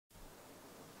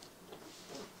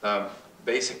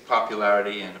basic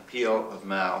popularity and appeal of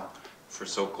Mao for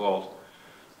so-called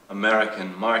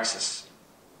American Marxists.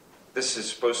 This is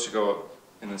supposed to go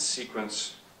in the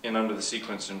sequence, under the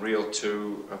sequence in Reel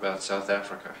 2 about South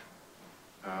Africa.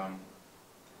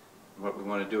 What we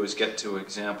want to do is get two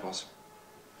examples.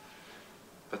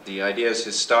 But the idea is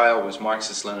his style was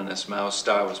Marxist-Leninist, Mao's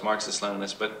style was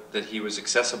Marxist-Leninist, but that he was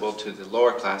accessible to the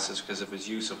lower classes because of his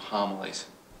use of homilies.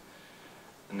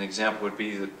 And the example would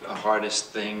be that the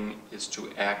hardest thing is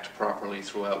to act properly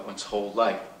throughout one's whole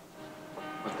life.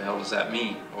 What the hell does that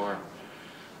mean? Or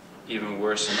even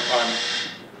worse, an army.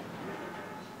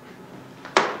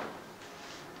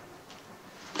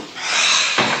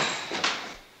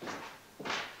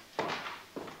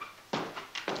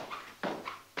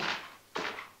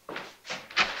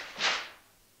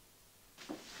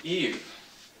 Eve,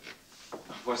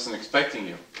 I wasn't expecting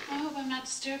you. I hope I'm not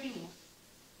disturbing you.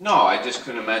 No, I just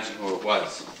couldn't imagine who it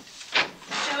was.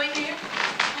 Joey here?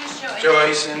 Where's Joey?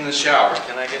 Joey's in the shower.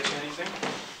 Can I get you anything?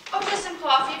 Oh, just some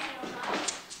coffee if you don't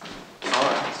mind. All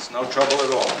right, it's no trouble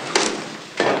at all.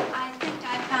 I think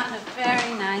I found a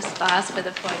very nice vase for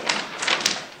the foyer.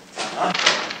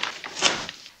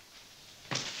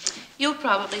 You'll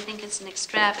probably think it's an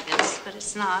extravagance, but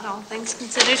it's not, all things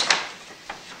considered.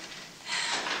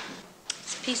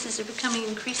 These pieces are becoming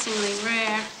increasingly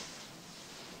rare.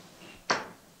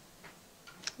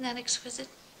 Isn't that exquisite?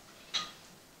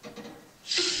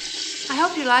 I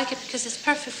hope you like it because it's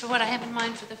perfect for what I have in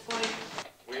mind for the foyer.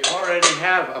 We already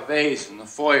have a vase in the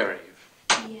foyer,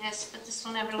 Eve. Yes, but this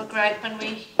will never look right when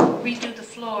we redo the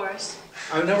floors.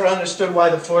 I've never understood why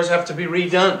the floors have to be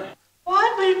redone.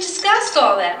 What? We discussed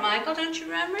all that, Michael, don't you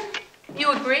remember?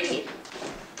 You agreed.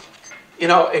 You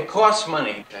know, it costs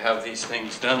money to have these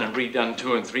things done and redone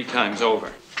 2 and 3 times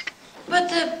over.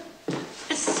 But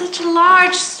it's such a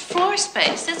large floor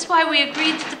space. That's why we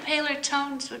agreed that the paler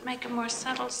tones would make a more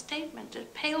subtle statement. The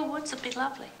pale woods would be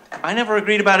lovely. I never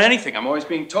agreed about anything. I'm always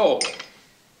being told.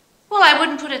 Well, I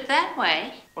wouldn't put it that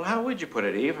way. Well, how would you put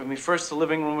it, Eve? I mean, first the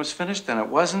living room was finished, then it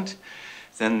wasn't.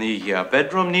 Then the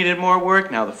bedroom needed more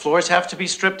work. Now the floors have to be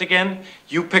stripped again.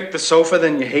 You picked the sofa,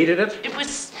 then you hated it. It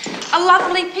was a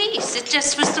lovely piece. It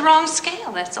just was the wrong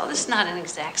scale, that's all. This is not an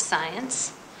exact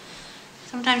science.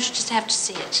 Sometimes you just have to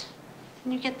see it.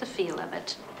 And you get the feel of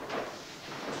it.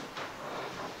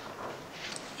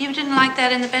 You didn't like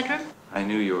that in the bedroom? I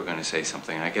knew you were going to say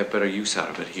something. I get better use out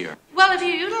of it here. Well, if you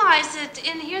utilize it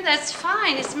in here, that's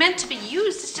fine. It's meant to be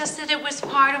used. It's just that it was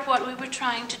part of what we were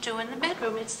trying to do in the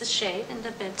bedroom. It's the shade and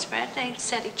the bedspread. They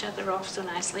set each other off so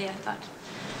nicely, I thought.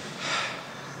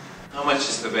 How much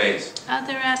is the vase?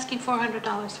 They're asking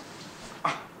 $400.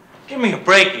 Give me a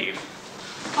break, Eve.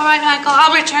 All right, Michael,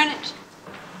 I'll return it.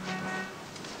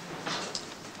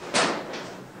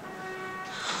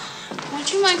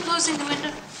 Would you mind closing the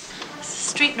window? The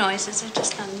street noises are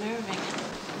just unnerving.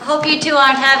 I hope you two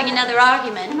aren't having another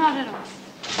argument. Not at all.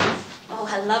 Oh,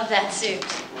 I love that suit.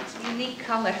 It's a unique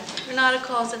color. Renata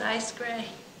calls it ice gray.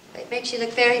 It makes you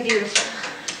look very beautiful.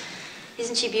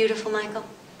 Isn't she beautiful, Michael?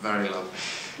 Very lovely.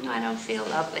 No, I don't feel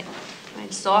lovely. I'm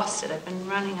exhausted. I've been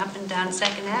running up and down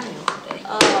 2nd Avenue all day.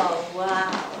 Oh,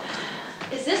 wow.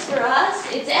 Is this for us?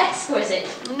 It's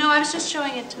exquisite. No, I was just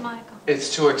showing it to Michael.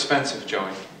 It's too expensive,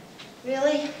 Joey.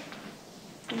 Really?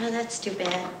 No, that's too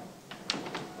bad.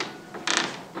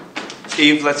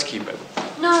 Eve, let's keep it.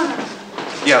 No.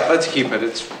 Yeah, let's keep it.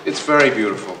 It's very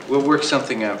beautiful. We'll work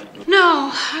something out. No,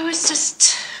 I was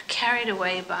just carried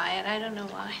away by it. I don't know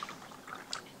why.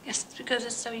 I guess it's because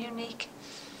it's so unique.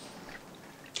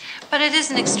 But it is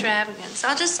an extravagance.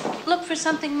 I'll just look for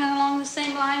something along the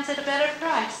same lines at a better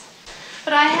price.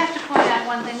 But I have to point out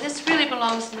one thing. This really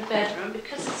belongs in the bedroom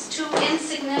because it's too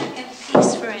insignificant a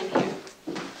piece for in here.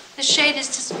 The shade is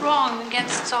just wrong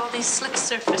against all these slick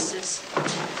surfaces.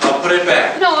 I'll put it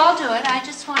back. No, I'll do it. I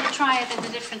just want to try it in a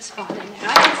different spot in there.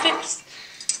 I can fix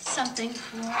something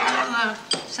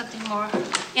more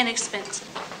inexpensive.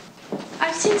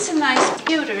 I've seen some nice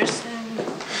computers and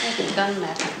make it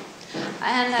gunmetal.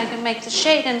 And I can make the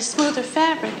shade in a smoother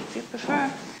fabric if you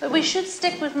prefer. But we should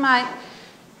stick with my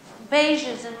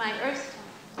beiges and my earth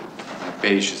tone.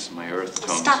 Beiges and my earth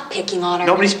tones. Stop picking on her.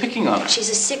 Nobody's picking on her. She's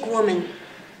a sick woman.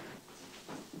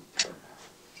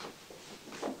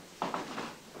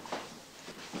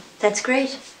 That's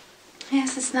great.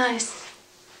 Yes, it's nice.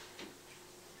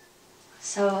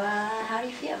 So, how do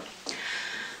you feel?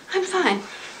 I'm fine.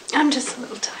 I'm just a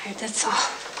little tired, that's all.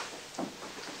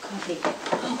 Coffee.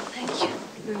 Oh, thank you.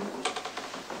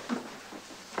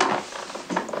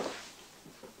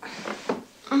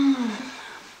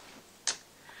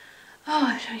 Oh,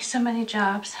 I'm doing so many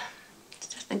jobs. It's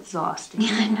just exhausting.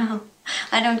 Yeah,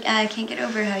 I know. I can't get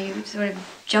over how you sort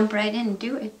of jump right in and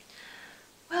do it.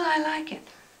 Well, I like it.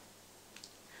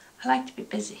 I like to be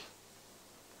busy.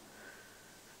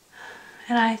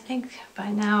 And I think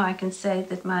by now I can say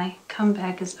that my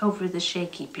comeback is over the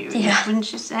shaky period. Yeah.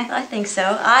 Wouldn't you say? I think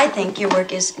so. I think your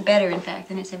work is better, in fact,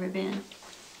 than it's ever been.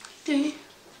 Do you?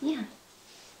 Yeah.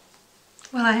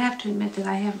 Well, I have to admit that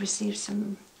I have received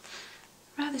some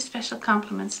rather special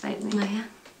compliments lately. Oh, yeah?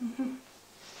 Mm-hmm.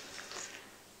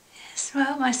 Yes,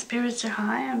 well, my spirits are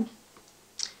high. I'm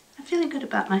feeling good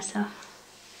about myself.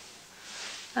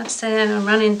 Not to say I don't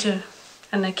run into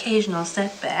an occasional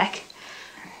setback,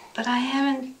 but I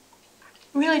haven't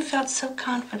really felt so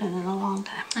confident in a long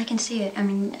time. I can see it. I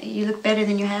mean, you look better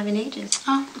than you have in ages.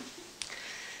 Oh.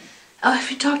 Oh,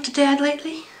 have you talked to Dad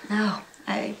lately? No,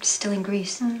 I'm still in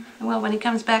Greece. Well, when he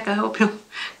comes back, I hope he'll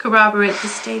corroborate the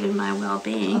state of my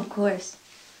well-being. Of course.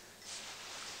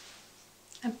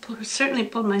 I've certainly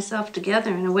pulled myself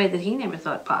together in a way that he never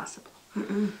thought possible.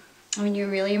 I mean, you're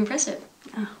really impressive.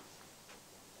 Oh.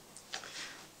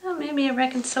 Well, maybe a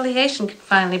reconciliation can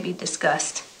finally be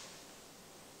discussed.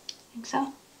 Think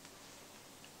so?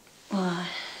 Well,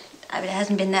 it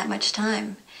hasn't been that much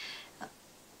time.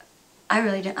 I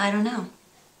don't know.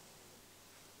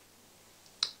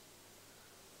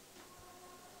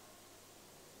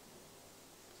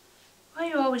 Why are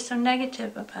you always so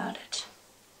negative about it?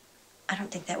 I don't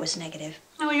think that was negative.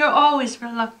 Oh, you're always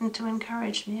reluctant to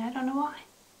encourage me. I don't know why.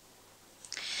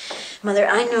 Mother,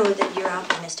 I know that you're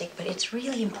optimistic, but it's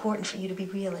really important for you to be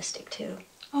realistic, too.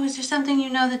 Oh, is there something you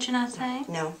know that you're not saying?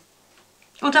 No.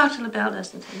 Well, Dr. LaBelle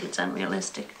doesn't think it's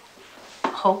unrealistic.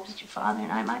 Hope that your father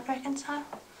and I might reconcile.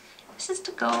 It's just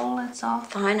a goal, that's all.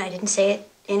 Fine, I didn't say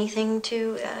anything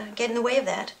to get in the way of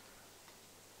that.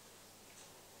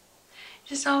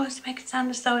 You just always make it sound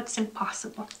as though it's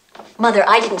impossible. Mother,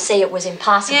 I didn't say it was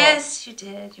impossible. Yes, you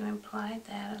did. You implied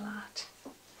that a lot.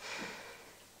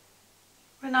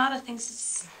 Renata thinks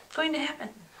it's going to happen.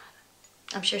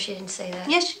 I'm sure she didn't say that.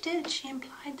 Yes, she did. She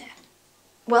implied that.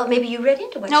 Well, maybe you read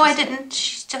into what No, she I said. didn't.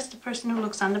 She's just a person who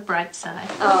looks on the bright side.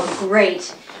 Oh,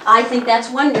 great. I think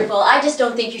that's wonderful. I just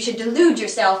don't think you should delude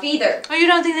yourself either. Oh, you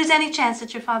don't think there's any chance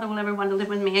that your father will ever want to live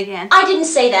with me again? I didn't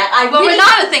say that. Well,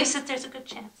 Renata thinks that there's a good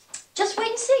chance. Just wait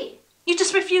and see. You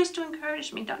just refuse to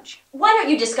encourage me, don't you? Why don't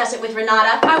you discuss it with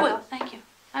Renata? I will, thank you.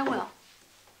 I will.